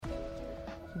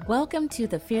Welcome to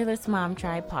the Fearless Mom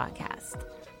Tribe podcast.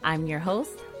 I'm your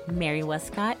host, Mary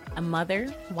Westcott, a mother,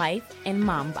 wife, and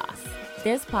mom boss.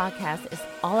 This podcast is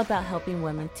all about helping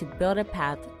women to build a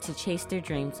path to chase their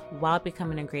dreams while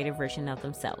becoming a greater version of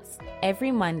themselves.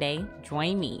 Every Monday,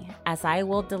 join me as I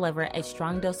will deliver a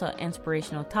strong dose of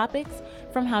inspirational topics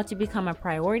from how to become a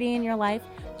priority in your life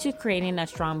to creating a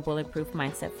strong bulletproof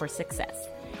mindset for success.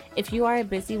 If you are a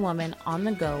busy woman on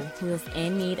the go who is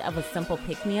in need of a simple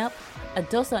pick-me-up, a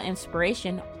dose of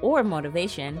inspiration, or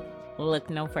motivation, look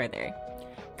no further.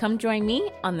 Come join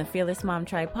me on the Fearless Mom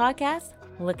Tribe podcast.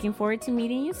 Looking forward to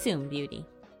meeting you soon, beauty.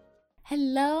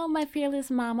 Hello, my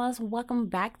fearless mamas. Welcome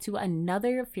back to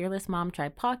another Fearless Mom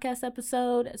Tribe podcast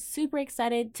episode. Super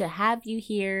excited to have you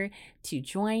here to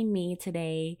join me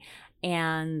today.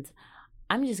 And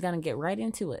I'm just going to get right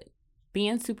into it.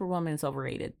 Being Superwoman is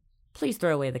overrated. Please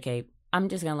throw away the cape. I'm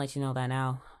just going to let you know that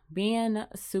now. Being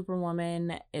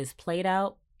Superwoman is played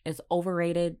out, is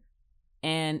overrated,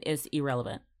 and is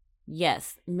irrelevant.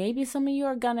 Yes, maybe some of you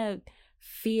are going to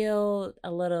feel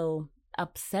a little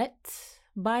upset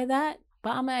by that,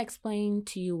 but I'm going to explain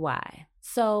to you why.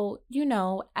 So,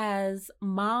 as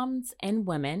moms and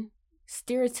women,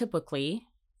 stereotypically,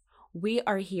 we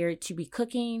are here to be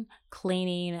cooking,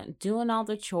 cleaning, doing all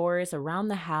the chores around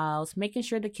the house, making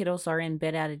sure the kiddos are in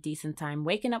bed at a decent time,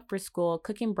 waking up for school,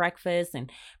 cooking breakfast, and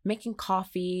making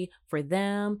coffee for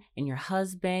them and your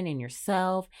husband and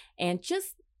yourself, and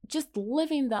just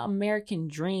living the American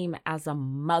dream as a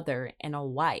mother and a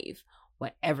wife,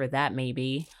 whatever that may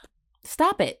be.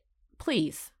 Stop it,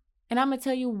 please. And I'm going to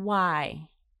tell you why,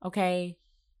 okay?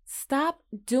 Stop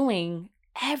doing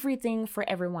everything for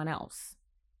everyone else.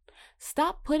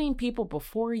 Stop putting people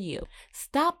before you.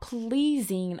 Stop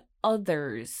pleasing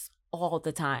others all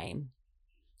the time.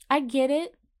 I get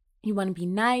it. You want to be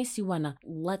nice. You want to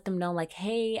let them know like,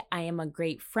 hey, I am a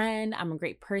great friend. I'm a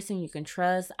great person you can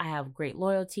trust. I have great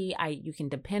loyalty. You can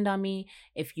depend on me.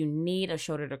 If you need a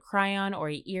shoulder to cry on or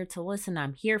an ear to listen,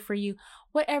 I'm here for you.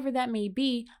 Whatever that may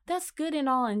be, that's good and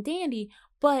all and dandy,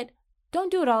 but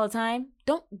don't do it all the time.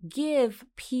 Don't give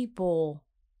people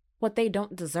what they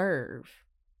don't deserve.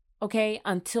 Okay,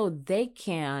 until they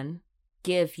can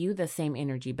give you the same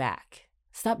energy back.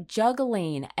 Stop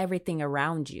juggling everything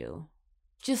around you.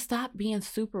 Just stop being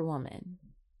Superwoman.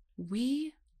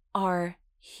 We are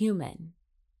human.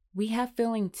 We have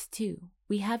feelings too.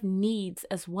 We have needs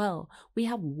as well. We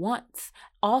have wants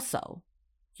also.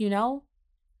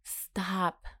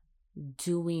 Stop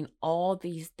doing all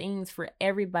these things for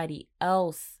everybody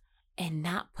else and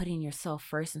not putting yourself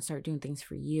first and start doing things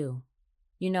for you.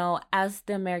 As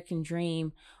the American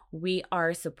dream, we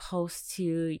are supposed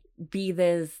to be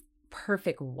this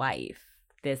perfect wife,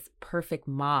 this perfect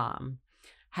mom,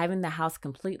 having the house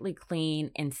completely clean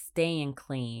and staying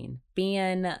clean,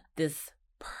 being this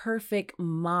perfect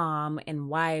mom and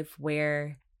wife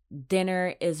where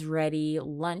dinner is ready,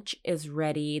 lunch is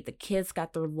ready, the kids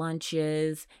got their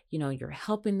lunches, you're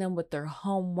helping them with their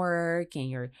homework and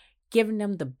you're giving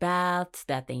them the baths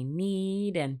that they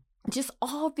need and just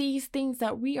all these things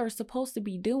that we are supposed to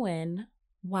be doing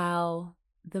while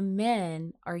the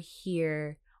men are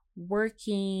here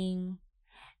working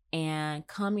and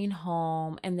coming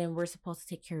home, and then we're supposed to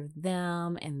take care of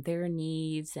them and their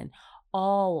needs and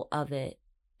all of it.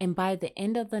 And by the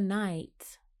end of the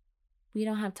night, we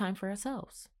don't have time for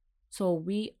ourselves. So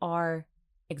we are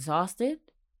exhausted.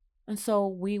 And so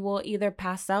we will either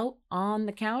pass out on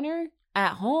the counter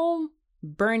at home,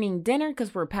 burning dinner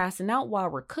because we're passing out while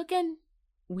we're cooking.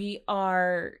 We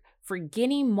are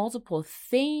forgetting multiple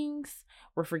things.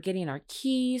 We're forgetting our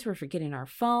keys. We're forgetting our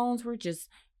phones. We're just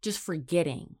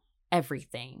forgetting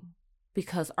everything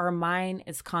because our mind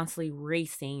is constantly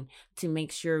racing to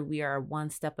make sure we are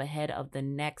one step ahead of the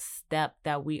next step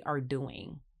that we are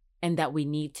doing and that we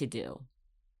need to do.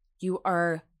 You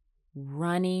are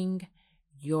running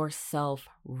yourself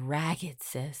ragged,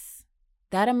 sis.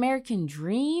 That American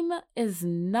dream is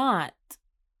not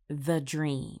the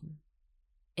dream.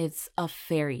 It's a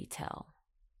fairy tale.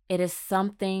 It is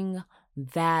something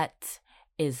that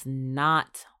is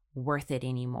not worth it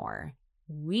anymore.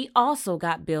 We also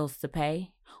got bills to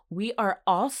pay. We are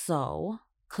also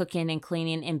cooking and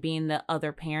cleaning and being the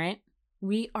other parent.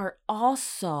 We are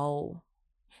also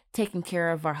taking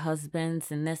care of our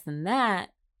husbands and this and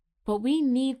that. But we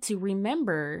need to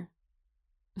remember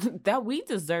that we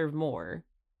deserve more.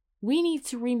 We need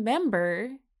to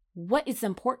remember what is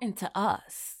important to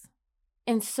us.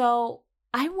 And so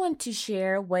I want to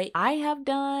share what I have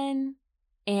done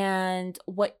and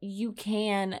what you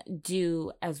can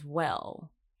do as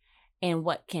well, and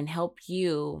what can help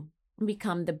you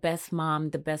become the best mom,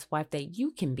 the best wife that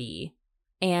you can be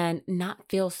and not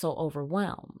feel so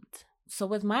overwhelmed. So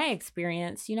with my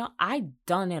experience, I've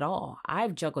done it all.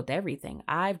 I've juggled everything.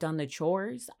 I've done the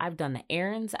chores. I've done the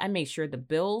errands. I made sure the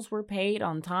bills were paid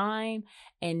on time.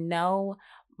 And no,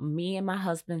 me and my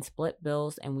husband split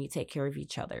bills and we take care of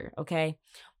each other. Okay.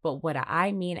 But what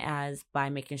I mean as by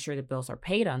making sure the bills are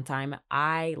paid on time,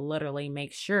 I literally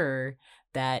make sure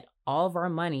that all of our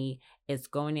money is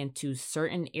going into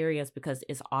certain areas because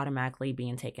it's automatically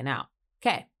being taken out.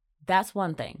 Okay. That's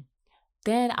one thing.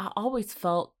 Then I always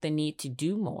felt the need to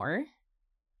do more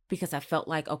because I felt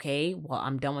like, okay, well,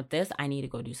 I'm done with this. I need to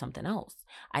go do something else.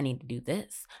 I need to do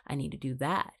this. I need to do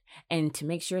that. And to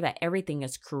make sure that everything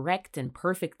is correct and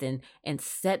perfect and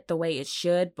set the way it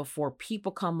should before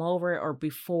people come over or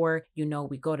before,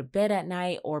 we go to bed at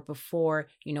night or before,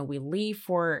 we leave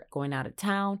for going out of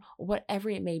town or whatever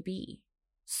it may be.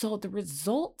 So the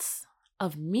results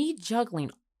of me juggling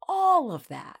all of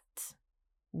that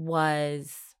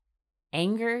was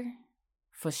anger,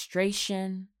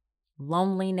 frustration,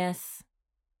 loneliness,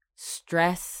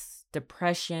 stress,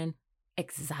 depression,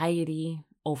 anxiety,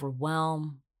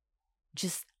 overwhelm,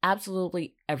 just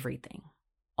absolutely everything,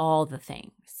 all the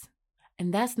things.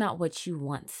 And that's not what you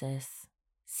want, sis.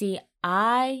 See,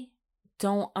 I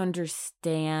don't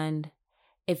understand,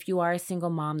 if you are a single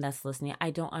mom that's listening,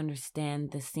 I don't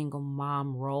understand the single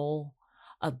mom role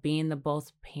of being the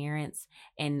both parents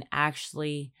and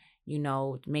actually,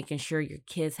 making sure your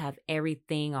kids have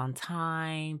everything on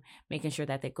time, making sure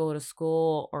that they go to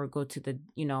school or go to the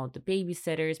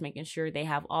babysitters, making sure they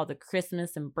have all the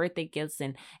Christmas and birthday gifts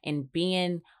and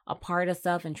being a part of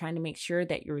stuff and trying to make sure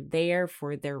that you're there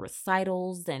for their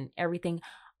recitals and everything.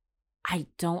 I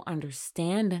don't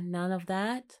understand none of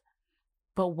that.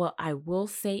 But what I will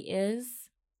say is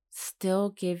still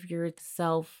give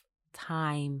yourself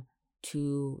time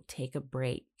to take a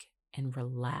break and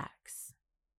relax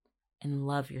and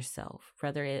love yourself,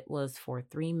 whether it was for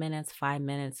 3 minutes, 5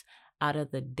 minutes out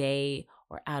of the day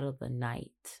or out of the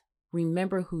night.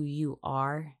 Remember who you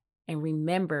are and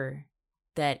remember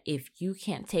that if you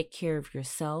can't take care of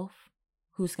yourself,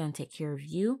 who's going to take care of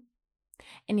you?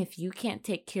 And if you can't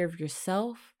take care of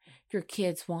yourself, your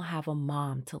kids won't have a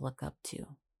mom to look up to.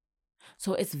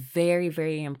 So it's very,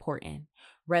 very important.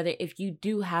 Whether if you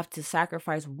do have to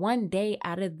sacrifice one day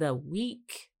out of the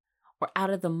week or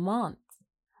out of the month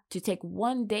to take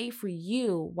one day for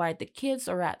you while the kids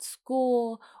are at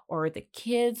school or the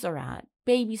kids are at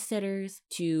babysitters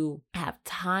to have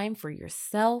time for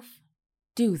yourself,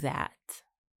 do that.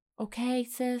 Okay,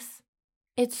 sis?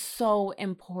 It's so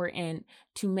important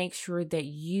to make sure that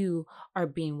you are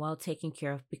being well taken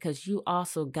care of because you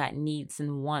also got needs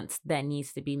and wants that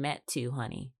needs to be met too,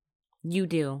 honey. You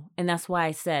do. And that's why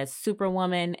I said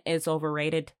Superwoman is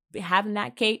overrated. Having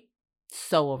that cape,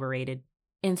 so overrated.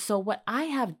 And so what I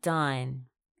have done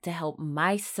to help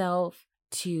myself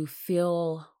to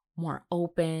feel more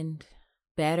open,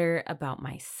 better about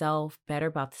myself, better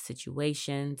about the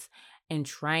situations, and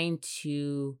trying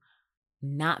to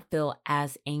not feel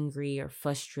as angry or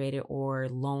frustrated or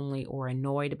lonely or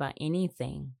annoyed about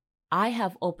anything. I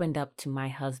have opened up to my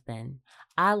husband.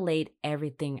 I laid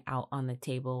everything out on the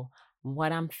table,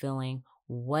 what I'm feeling,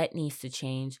 what needs to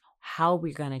change, how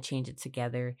we're going to change it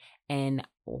together, and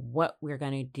what we're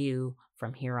going to do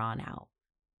from here on out.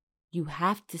 You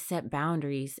have to set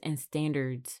boundaries and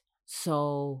standards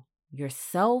so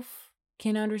yourself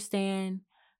can understand,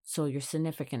 so your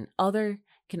significant other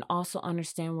can also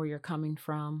understand where you're coming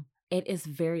from. It is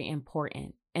very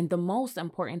important. And the most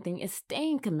important thing is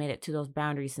staying committed to those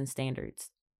boundaries and standards.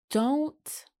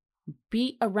 Don't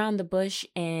beat around the bush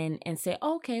and say,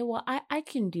 okay, well, I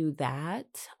can do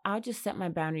that. I'll just set my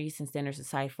boundaries and standards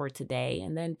aside for today.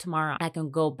 And then tomorrow I can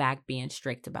go back being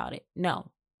strict about it.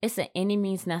 No, it's an any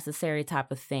means necessary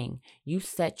type of thing. You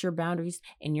set your boundaries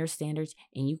and your standards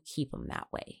and you keep them that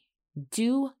way.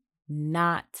 Do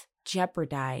not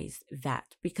jeopardize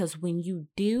that, because when you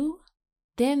do,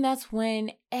 then that's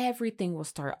when everything will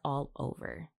start all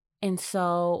over. And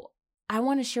so I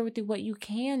want to share with you what you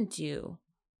can do.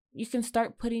 You can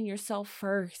start putting yourself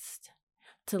first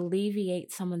to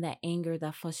alleviate some of that anger,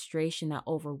 that frustration, that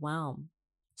overwhelm.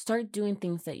 Start doing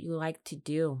things that you like to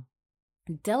do.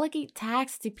 Delegate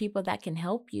tasks to people that can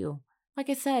help you. Like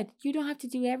I said, you don't have to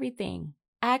do everything.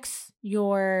 Ask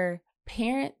your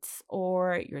parents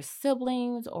or your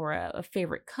siblings or a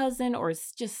favorite cousin or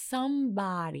just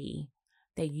somebody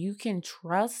that you can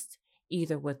trust,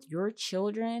 either with your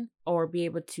children or be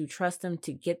able to trust them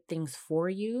to get things for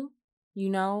you.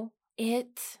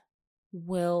 It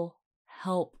will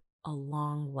help a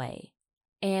long way.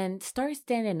 And start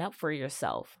standing up for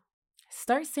yourself.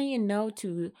 Start saying no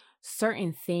to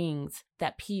certain things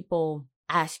that people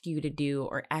ask you to do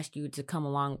or ask you to come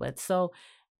along with. So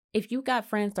if you got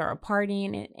friends that are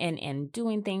partying and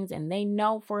doing things, and they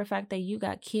know for a fact that you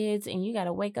got kids and you got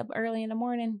to wake up early in the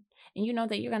morning, and you know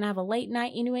that you're going to have a late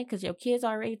night anyway because your kids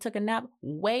already took a nap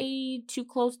way too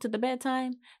close to the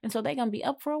bedtime, and so they're going to be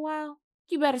up for a while,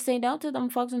 you better say no to them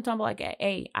folks and tell them like,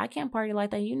 hey, I can't party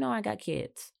like that. You know I got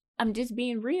kids. I'm just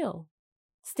being real.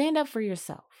 Stand up for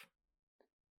yourself.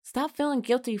 Stop feeling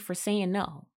guilty for saying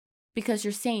no because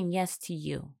you're saying yes to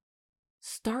you.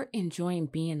 Start enjoying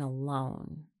being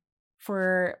alone.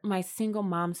 For my single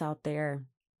moms out there,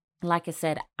 like I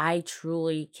said, I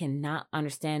truly cannot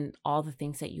understand all the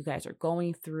things that you guys are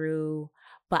going through,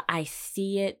 but I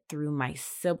see it through my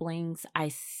siblings. I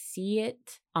see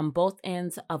it on both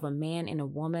ends of a man and a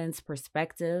woman's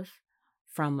perspective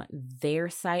from their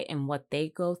side and what they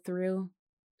go through.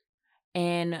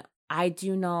 And I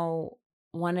do know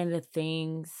one of the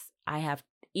things I have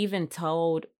even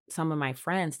told some of my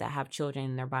friends that have children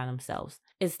and they're by themselves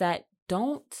is that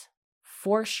don't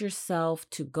force yourself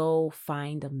to go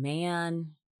find a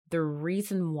man. The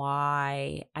reason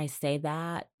why I say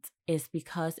that is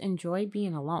because enjoy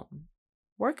being alone.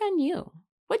 Work on you.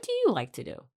 What do you like to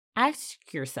do?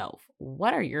 Ask yourself,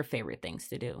 what are your favorite things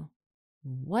to do?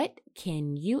 What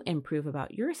can you improve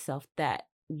about yourself that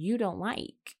you don't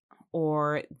like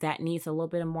or that needs a little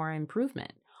bit of more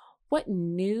improvement? What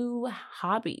new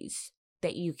hobbies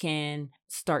that you can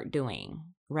start doing,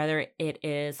 whether it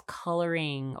is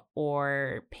coloring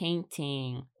or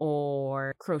painting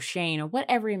or crocheting or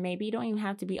whatever it may be. You don't even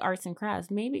have to be arts and crafts.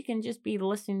 Maybe it can just be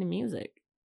listening to music.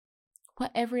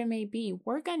 Whatever it may be,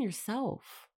 work on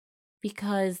yourself.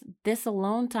 Because this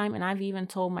alone time, and I've even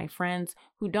told my friends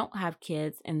who don't have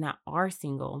kids and that are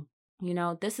single,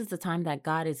 this is the time that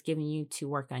God is giving you to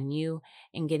work on you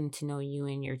and getting to know you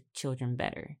and your children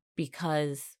better.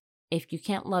 Because if you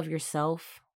can't love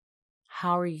yourself,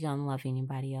 how are you going to love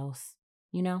anybody else?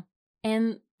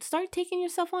 And start taking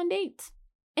yourself on dates.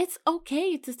 It's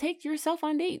okay to take yourself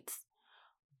on dates.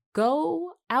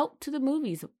 Go out to the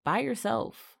movies by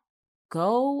yourself.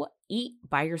 Go eat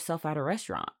by yourself at a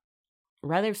restaurant.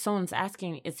 Rather, if someone's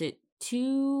asking, is it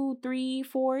 2, 3,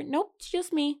 4? Nope, it's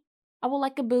just me. I would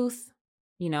like a booth,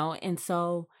 and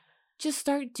so just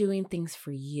start doing things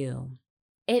for you.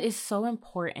 It is so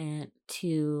important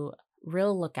to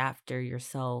really look after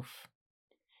yourself.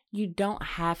 You don't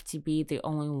have to be the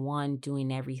only one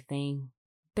doing everything.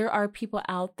 There are people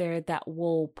out there that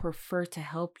will prefer to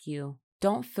help you.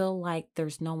 Don't feel like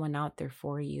there's no one out there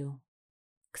for you.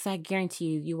 Because I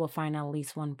guarantee you will find at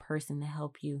least one person to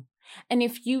help you. And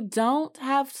if you don't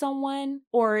have someone,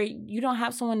 or you don't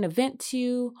have someone to vent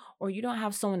to, or you don't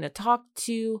have someone to talk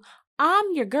to,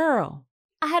 I'm your girl.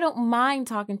 I don't mind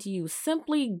talking to you.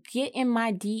 Simply get in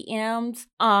my DMs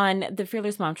on the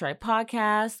Fearless Mom Tribe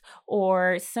podcast,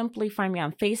 or simply find me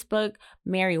on Facebook,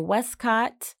 Mary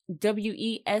Westcott,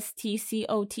 WESTCOTT,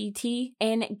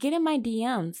 and get in my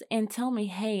DMs and tell me,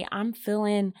 hey, I'm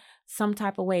feeling some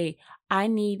type of way. I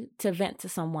need to vent to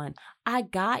someone. I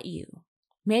got you.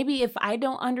 Maybe if I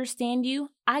don't understand you,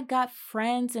 I got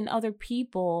friends and other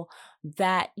people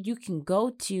that you can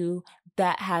go to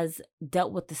that has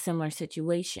dealt with the similar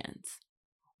situations.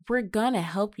 We're going to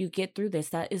help you get through this.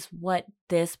 That is what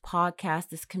this podcast,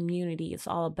 this community is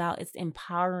all about. It's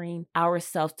empowering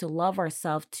ourselves to love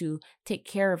ourselves, to take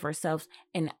care of ourselves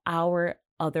and our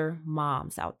other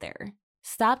moms out there.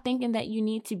 Stop thinking that you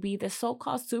need to be the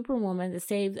so-called superwoman to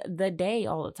save the day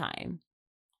all the time.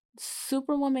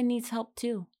 Superwoman needs help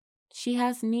too. She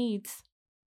has needs.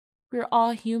 We're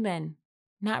all human,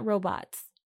 not robots.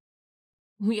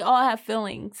 We all have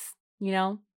feelings,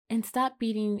 and stop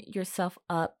beating yourself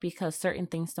up because certain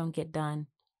things don't get done.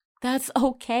 That's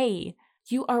okay.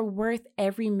 You are worth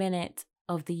every minute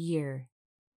of the year.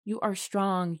 You are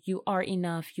strong. You are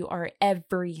enough. You are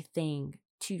everything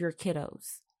to your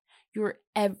kiddos. You're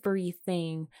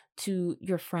everything to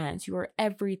your friends. You are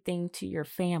everything to your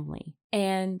family.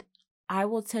 And I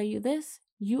will tell you this,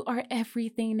 you are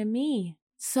everything to me.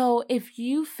 So if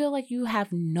you feel like you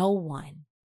have no one,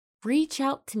 reach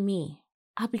out to me.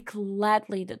 I'll be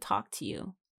gladly to talk to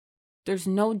you. There's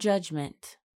no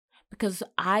judgment because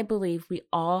I believe we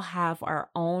all have our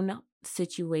own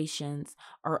situations,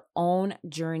 our own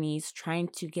journeys trying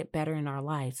to get better in our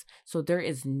lives. So there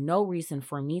is no reason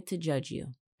for me to judge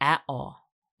you at all.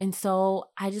 And so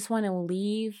I just want to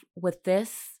leave with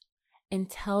this and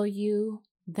tell you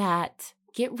that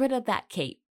get rid of that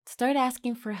cape. Start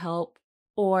asking for help,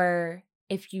 or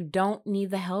if you don't need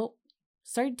the help,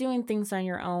 start doing things on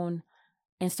your own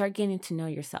and start getting to know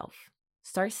yourself.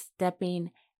 Start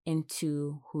stepping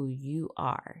into who you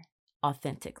are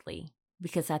authentically.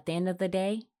 Because at the end of the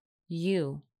day,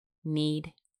 You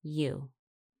need you.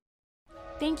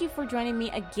 Thank you for joining me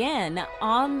again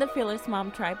on the Fearless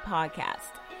Mom Tribe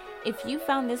podcast. If you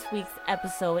found this week's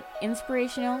episode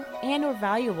inspirational and or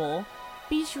valuable,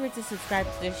 be sure to subscribe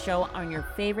to this show on your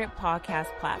favorite podcast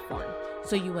platform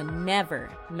so you will never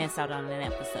miss out on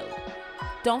an episode.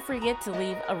 Don't forget to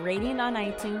leave a rating on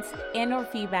iTunes and or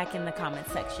feedback in the comment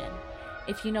section.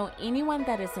 If you know anyone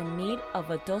that is in need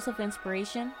of a dose of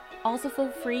inspiration, also feel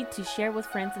free to share with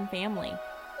friends and family.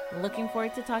 Looking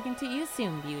forward to talking to you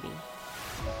soon, beauty.